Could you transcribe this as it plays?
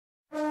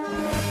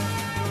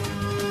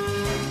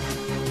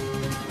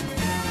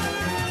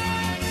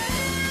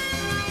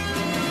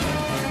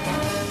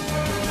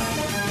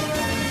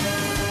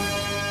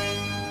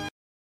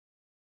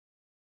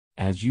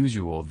as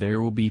usual there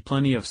will be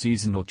plenty of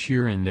seasonal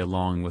cheer and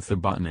along with the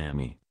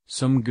botany,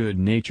 some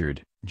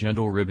good-natured,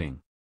 gentle ribbing.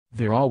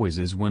 There always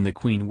is when the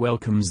Queen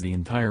welcomes the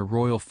entire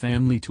royal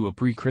family to a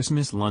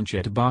pre-Christmas lunch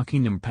at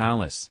Buckingham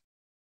Palace.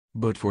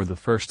 But for the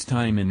first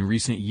time in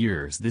recent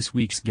years this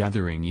week's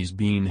gathering is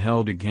being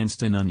held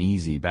against an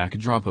uneasy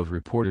backdrop of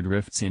reported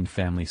rifts and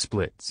family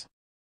splits.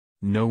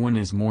 No one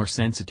is more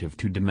sensitive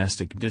to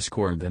domestic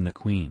discord than the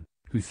Queen,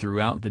 who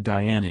throughout the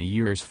Diana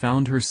years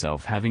found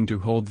herself having to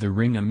hold the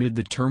ring amid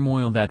the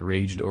turmoil that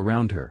raged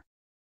around her.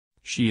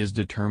 She is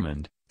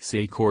determined,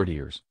 say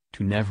courtiers,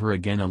 to never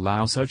again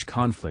allow such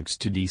conflicts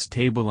to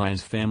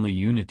destabilize family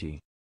unity.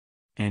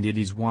 And it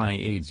is why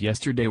aides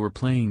yesterday were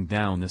playing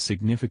down the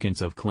significance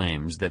of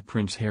claims that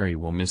Prince Harry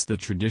will miss the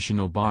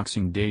traditional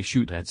Boxing Day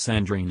shoot at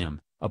Sandringham,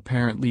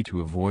 apparently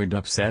to avoid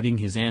upsetting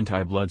his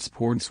anti-blood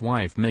sports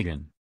wife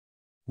Meghan.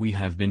 We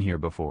have been here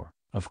before,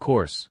 of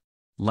course.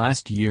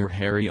 Last year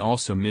Harry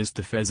also missed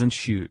the pheasant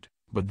shoot,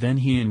 but then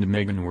he and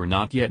Meghan were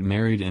not yet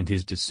married and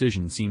his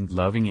decision seemed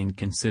loving and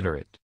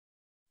considerate.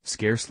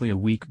 Scarcely a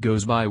week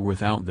goes by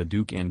without the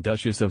Duke and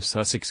Duchess of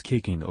Sussex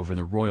kicking over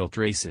the royal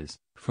traces,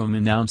 from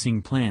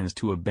announcing plans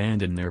to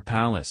abandon their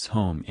palace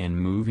home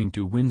and moving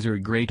to Windsor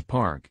Great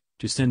Park,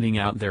 to sending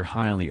out their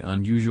highly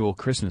unusual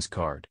Christmas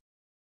card.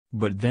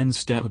 But then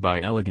step by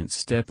elegant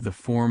step the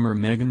former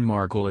Meghan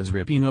Markle is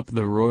ripping up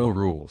the royal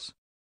rules.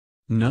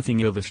 Nothing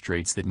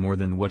illustrates that more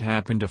than what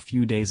happened a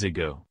few days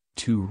ago,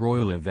 two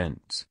royal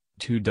events,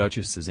 two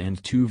duchesses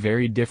and two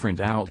very different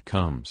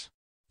outcomes.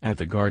 At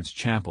the Guards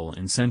Chapel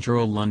in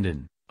central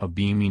London, a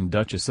beaming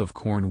Duchess of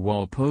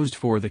Cornwall posed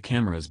for the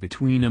cameras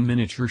between a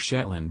miniature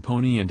Shetland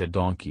pony and a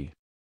donkey.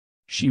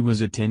 She was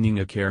attending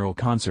a carol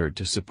concert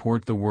to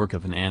support the work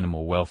of an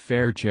animal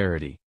welfare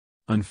charity.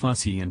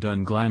 Unfussy and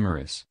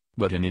unglamorous,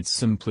 but in its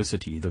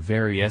simplicity the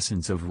very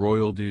essence of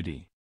royal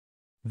duty.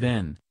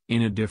 Then,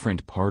 in a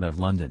different part of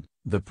London,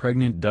 the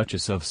pregnant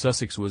Duchess of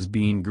Sussex was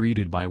being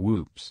greeted by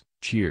whoops,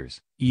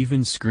 cheers,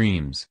 even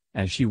screams,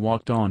 as she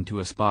walked onto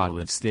a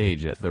spotlit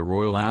stage at the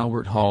Royal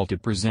Albert Hall to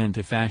present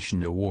a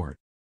fashion award.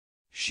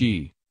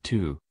 She,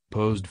 too,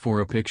 posed for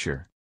a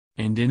picture.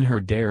 And in her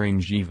daring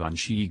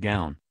Givenchy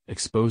gown,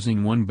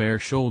 exposing one bare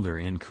shoulder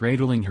and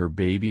cradling her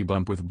baby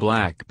bump with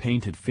black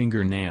painted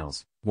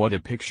fingernails, what a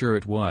picture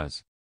it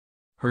was.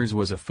 Hers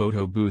was a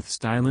photo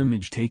booth-style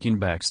image taken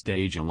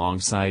backstage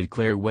alongside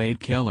Claire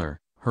Wade-Keller,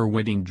 her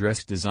wedding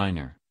dress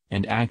designer,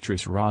 and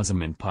actress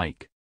Rosamund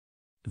Pike.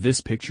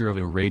 This picture of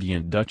a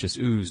radiant Duchess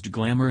oozed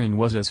glamour and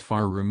was as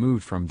far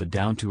removed from the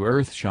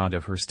down-to-earth shot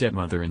of her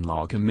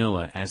stepmother-in-law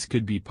Camilla as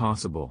could be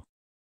possible.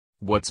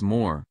 What's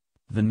more,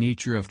 the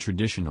nature of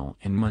traditional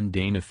and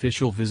mundane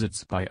official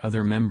visits by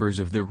other members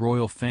of the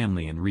royal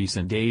family in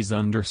recent days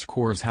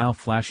underscores how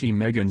flashy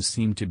Meghan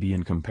seemed to be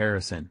in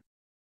comparison.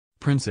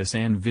 Princess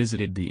Anne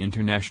visited the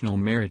International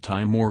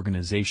Maritime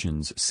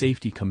Organization's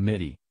Safety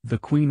Committee. The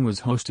Queen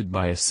was hosted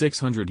by a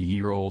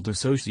 600-year-old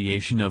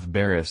association of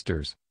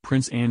barristers.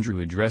 Prince Andrew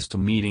addressed a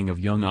meeting of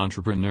young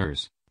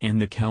entrepreneurs,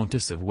 and the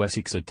Countess of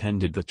Wessex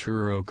attended the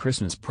Truro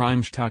Christmas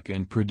Primstock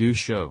and Produce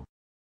show.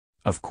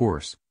 Of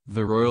course,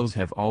 the royals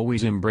have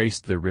always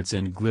embraced the ritz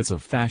and glitz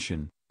of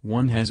fashion.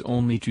 One has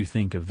only to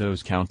think of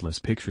those countless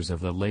pictures of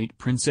the late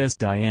Princess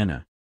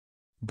Diana.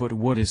 But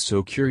what is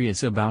so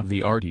curious about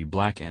the arty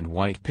black and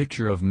white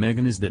picture of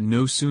Meghan is that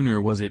no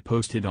sooner was it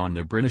posted on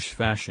the British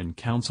Fashion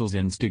Council's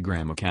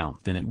Instagram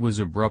account than it was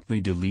abruptly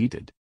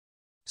deleted.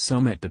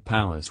 Some at the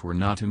palace were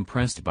not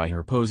impressed by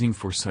her posing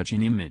for such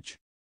an image.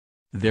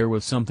 There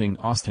was something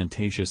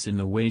ostentatious in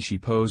the way she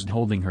posed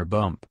holding her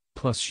bump,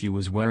 plus she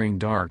was wearing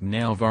dark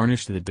nail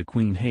varnish that the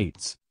Queen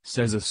hates,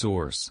 says a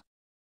source.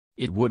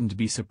 It wouldn't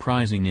be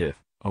surprising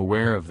if,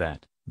 aware of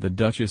that, the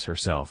Duchess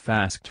herself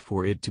asked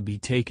for it to be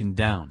taken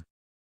down.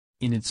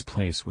 In its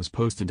place was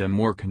posted a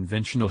more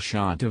conventional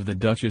shot of the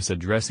Duchess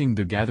addressing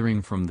the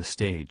gathering from the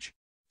stage.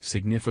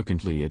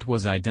 Significantly it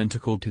was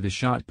identical to the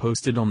shot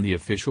posted on the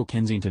official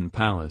Kensington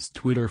Palace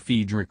Twitter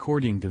feed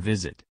recording the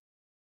visit.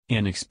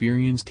 An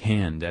experienced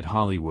hand at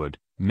Hollywood,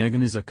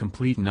 Meghan is a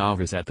complete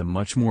novice at the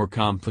much more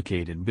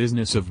complicated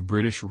business of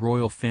British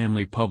royal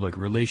family public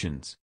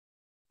relations.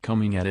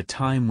 Coming at a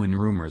time when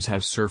rumors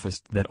have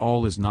surfaced that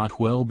all is not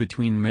well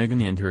between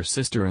Meghan and her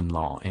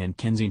sister-in-law and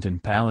Kensington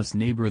Palace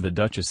neighbour the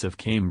Duchess of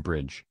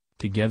Cambridge,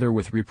 together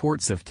with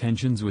reports of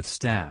tensions with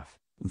staff,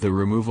 the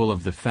removal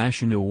of the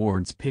Fashion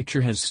Awards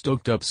picture has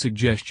stoked up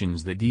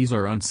suggestions that these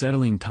are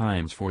unsettling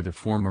times for the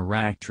former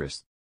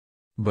actress.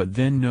 But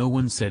then no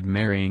one said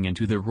marrying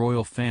into the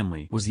royal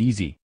family was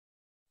easy.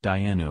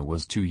 Diana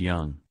was too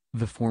young.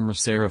 The former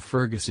Sarah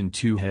Ferguson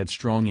too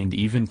headstrong, and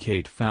even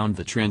Kate found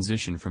the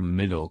transition from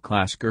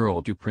middle-class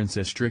girl to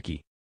princess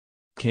tricky.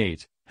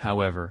 Kate,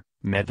 however,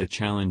 met the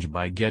challenge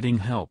by getting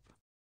help.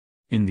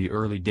 In the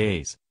early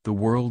days, the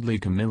worldly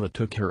Camilla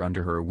took her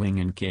under her wing,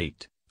 and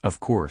Kate, of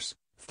course,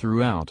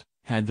 throughout,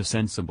 had the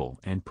sensible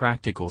and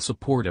practical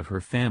support of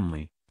her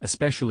family,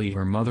 especially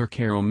her mother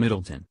Carol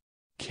Middleton.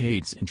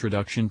 Kate's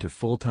introduction to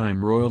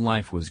full-time royal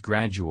life was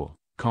gradual,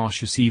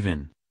 cautious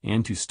even,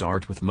 and to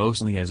start with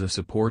mostly as a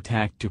support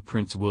act to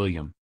Prince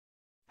William.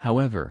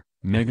 However,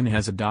 Meghan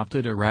has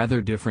adopted a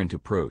rather different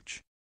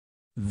approach.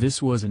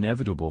 This was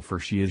inevitable, for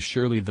she is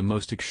surely the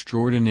most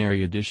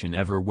extraordinary addition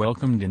ever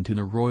welcomed into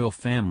the royal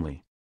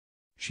family.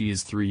 She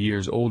is 3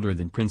 years older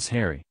than Prince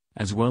Harry,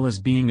 as well as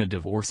being a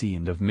divorcee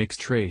and of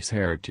mixed-race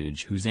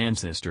heritage whose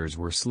ancestors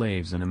were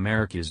slaves in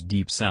America's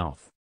Deep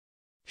South.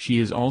 She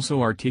is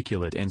also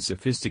articulate and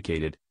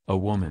sophisticated, a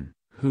woman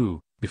who,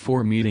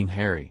 before meeting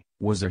Harry,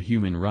 was a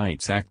human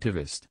rights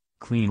activist,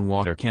 clean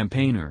water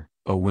campaigner,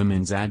 a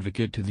women's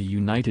advocate to the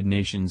United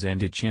Nations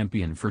and a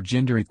champion for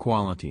gender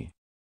equality.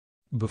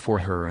 Before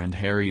her and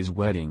Harry's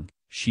wedding,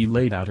 she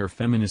laid out her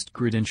feminist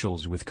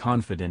credentials with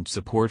confident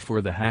support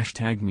for the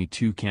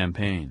 #MeToo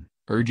campaign,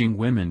 urging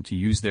women to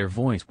use their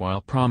voice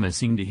while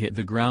promising to hit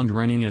the ground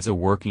running as a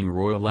working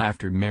royal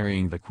after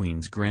marrying the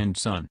Queen's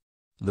grandson.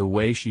 The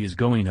way she is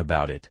going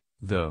about it,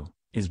 though,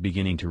 is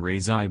beginning to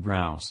raise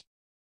eyebrows.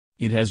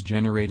 It has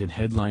generated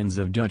headlines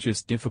of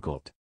Duchess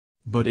Difficult.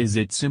 But is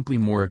it simply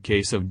more a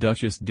case of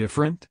Duchess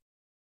Different?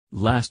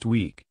 Last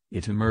week,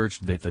 it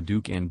emerged that the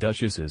Duke and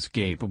Duchess's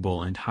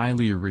capable and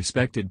highly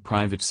respected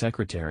private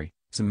secretary,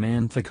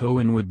 Samantha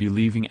Cohen, would be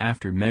leaving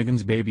after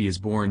Meghan's baby is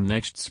born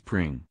next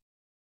spring.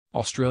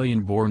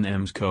 Australian-born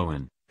Ms.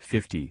 Cohen,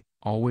 50,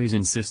 always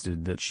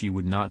insisted that she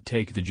would not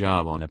take the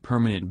job on a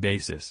permanent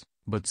basis,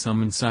 but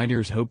some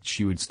insiders hoped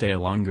she would stay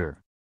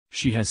longer.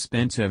 She has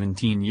spent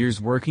 17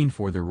 years working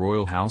for the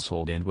royal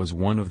household and was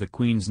one of the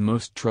Queen's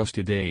most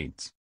trusted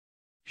aides.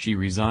 She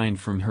resigned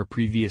from her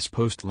previous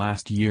post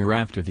last year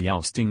after the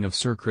ousting of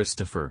Sir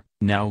Christopher,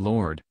 now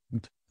Lord,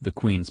 the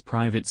Queen's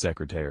private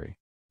secretary.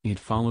 It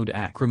followed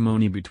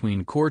acrimony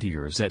between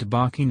courtiers at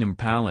Buckingham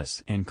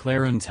Palace and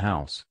Clarence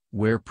House,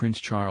 where Prince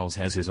Charles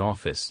has his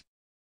office.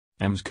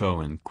 Ms.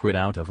 Cohen quit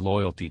out of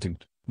loyalty to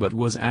but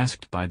was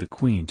asked by the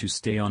Queen to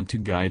stay on to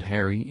guide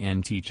Harry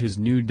and teach his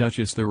new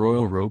Duchess the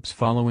royal ropes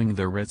following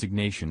the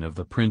resignation of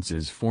the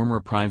Prince's former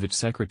private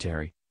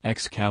secretary,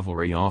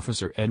 ex-cavalry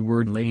officer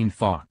Edward Lane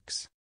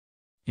Fox.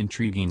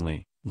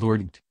 Intriguingly,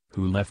 Lord,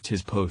 who left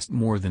his post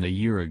more than a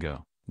year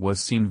ago,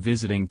 was seen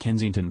visiting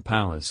Kensington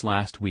Palace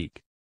last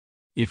week.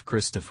 If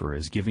Christopher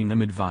is giving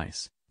them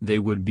advice, they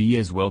would be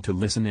as well to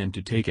listen and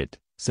to take it,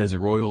 says a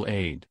royal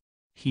aide.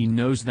 He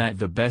knows that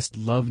the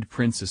best-loved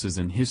princesses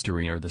in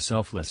history are the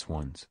selfless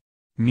ones.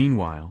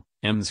 Meanwhile,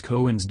 Ms.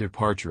 Cohen's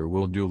departure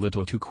will do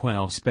little to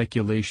quell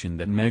speculation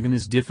that Meghan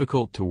is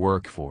difficult to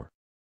work for.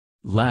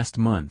 Last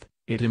month,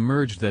 it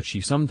emerged that she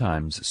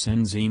sometimes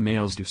sends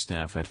emails to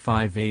staff at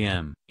 5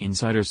 a.m.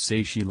 Insiders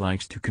say she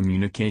likes to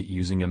communicate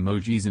using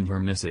emojis in her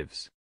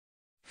missives.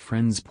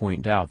 Friends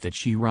point out that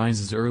she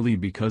rises early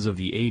because of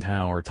the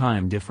 8-hour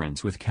time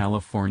difference with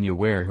California,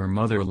 where her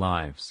mother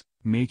lives,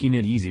 making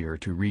it easier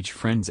to reach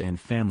friends and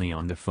family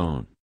on the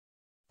phone.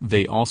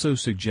 They also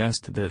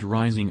suggest that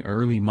rising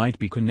early might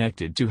be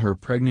connected to her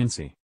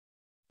pregnancy.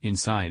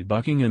 Inside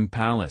Buckingham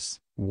Palace,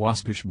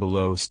 waspish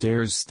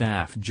below-stairs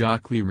staff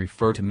jocosely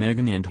refer to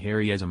Meghan and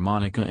Harry as a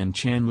Monica and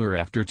Chandler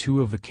after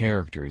two of the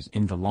characters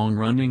in the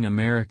long-running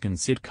American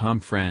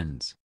sitcom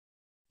Friends.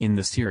 In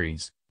the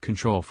series,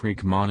 control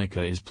freak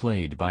Monica is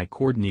played by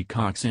Courtney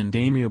Cox and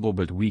amiable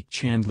but weak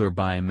Chandler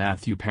by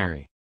Matthew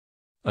Perry.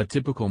 A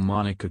typical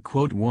Monica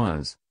quote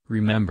was,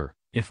 "Remember,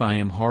 if I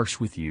am harsh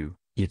with you,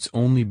 it's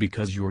only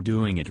because you're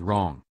doing it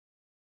wrong."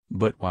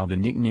 But while the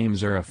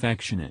nicknames are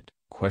affectionate,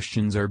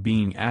 questions are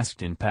being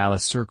asked in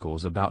palace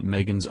circles about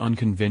Meghan's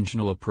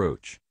unconventional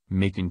approach,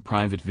 making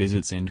private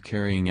visits and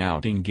carrying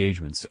out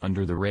engagements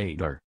under the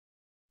radar.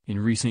 In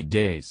recent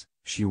days,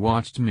 she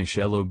watched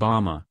Michelle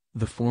Obama,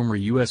 the former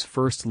U.S.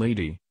 First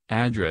Lady,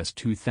 address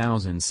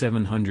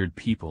 2,700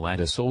 people at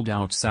a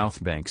sold-out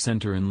South Bank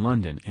Centre in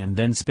London, and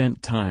then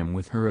spent time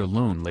with her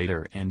alone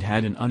later and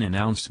had an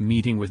unannounced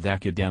meeting with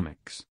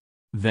academics.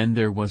 Then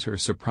there was her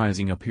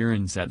surprising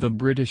appearance at the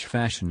British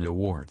Fashion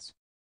Awards.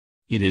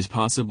 It is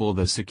possible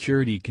the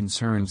security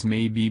concerns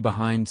may be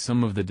behind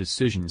some of the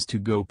decisions to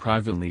go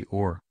privately,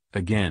 or,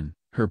 again,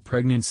 her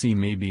pregnancy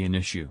may be an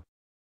issue.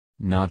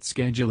 Not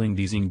scheduling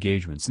these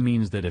engagements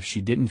means that if she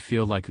didn't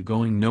feel like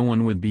going, no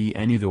one would be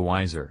any the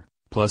wiser.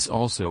 Plus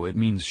also it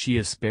means she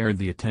is spared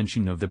the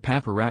attention of the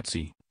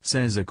paparazzi,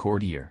 says a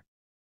courtier.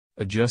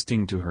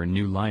 Adjusting to her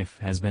new life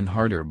has been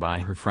harder by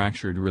her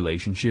fractured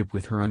relationship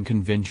with her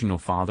unconventional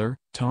father,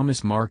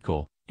 Thomas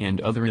Markle,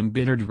 and other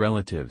embittered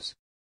relatives.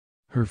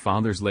 Her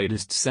father's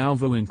latest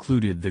salvo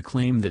included the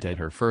claim that at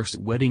her first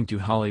wedding to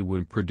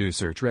Hollywood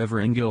producer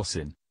Trevor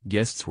Engelson,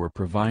 guests were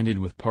provided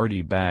with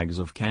party bags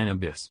of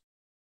cannabis.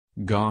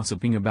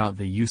 Gossiping about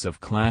the use of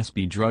Class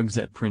B drugs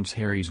at Prince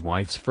Harry's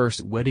wife's first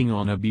wedding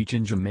on a beach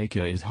in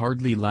Jamaica is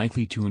hardly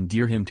likely to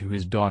endear him to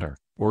his daughter,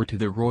 or to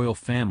the royal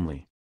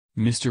family.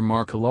 Mr.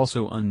 Markle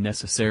also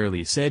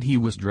unnecessarily said he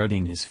was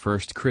dreading his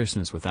first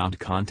Christmas without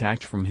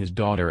contact from his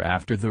daughter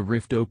after the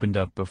rift opened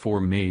up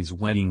before May's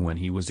wedding when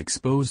he was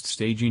exposed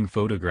staging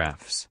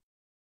photographs.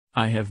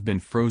 "I have been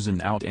frozen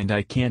out and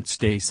I can't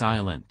stay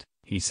silent,"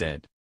 he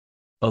said.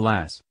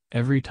 Alas,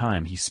 every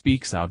time he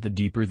speaks out the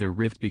deeper the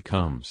rift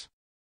becomes.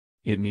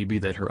 It may be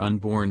that her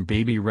unborn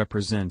baby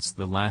represents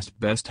the last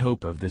best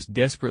hope of this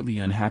desperately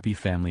unhappy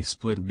family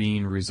split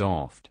being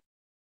resolved.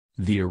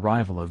 The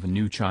arrival of a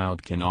new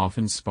child can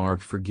often spark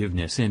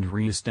forgiveness and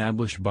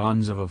re-establish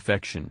bonds of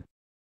affection.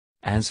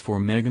 As for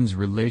Meghan's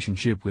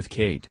relationship with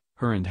Kate,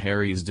 her and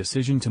Harry's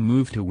decision to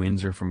move to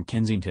Windsor from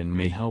Kensington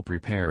may help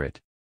repair it.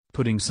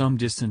 Putting some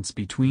distance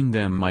between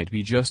them might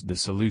be just the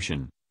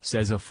solution,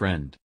 says a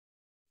friend.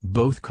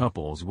 Both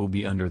couples will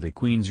be under the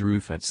Queen's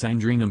roof at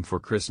Sandringham for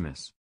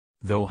Christmas.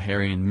 Though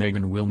Harry and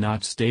Meghan will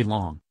not stay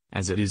long,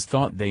 as it is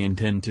thought they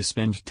intend to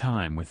spend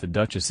time with the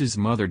Duchess's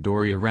mother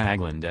Doria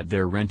Ragland at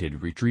their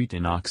rented retreat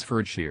in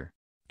Oxfordshire.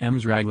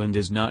 Ms Ragland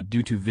is not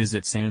due to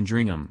visit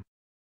Sandringham.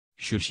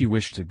 Should she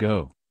wish to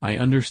go, I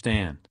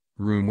understand,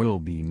 room will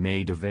be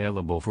made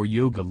available for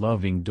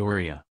yoga-loving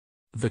Doria.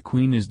 The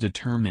Queen is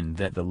determined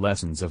that the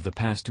lessons of the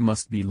past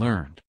must be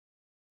learned.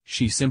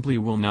 She simply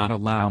will not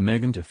allow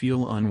Meghan to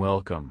feel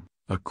unwelcome,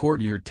 a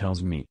courtier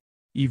tells me.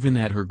 Even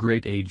at her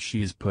great age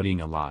she is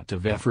putting a lot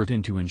of effort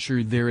in to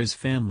ensure there is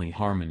family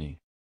harmony.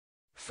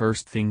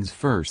 First things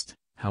first,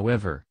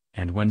 however,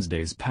 and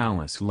Wednesday's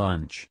palace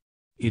lunch.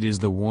 It is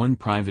the one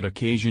private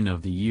occasion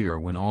of the year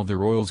when all the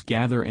royals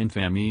gather en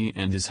famille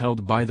and is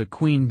held by the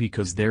Queen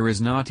because there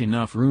is not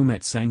enough room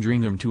at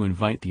Sandringham to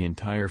invite the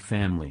entire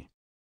family.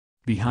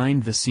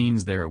 Behind the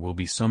scenes there will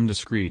be some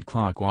discreet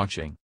clock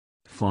watching.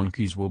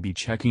 Flunkies will be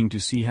checking to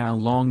see how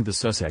long the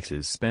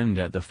Sussexes spend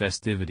at the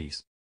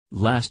festivities.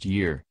 Last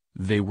year,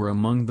 they were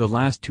among the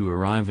last to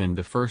arrive and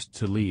the first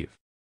to leave.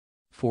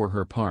 For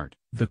her part,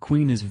 the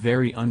Queen is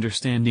very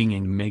understanding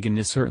and Meghan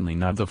is certainly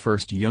not the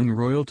first young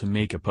royal to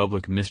make a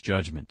public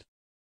misjudgment.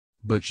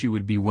 But she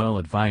would be well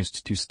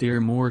advised to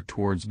steer more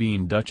towards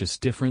being Duchess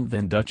different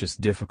than Duchess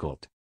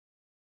difficult.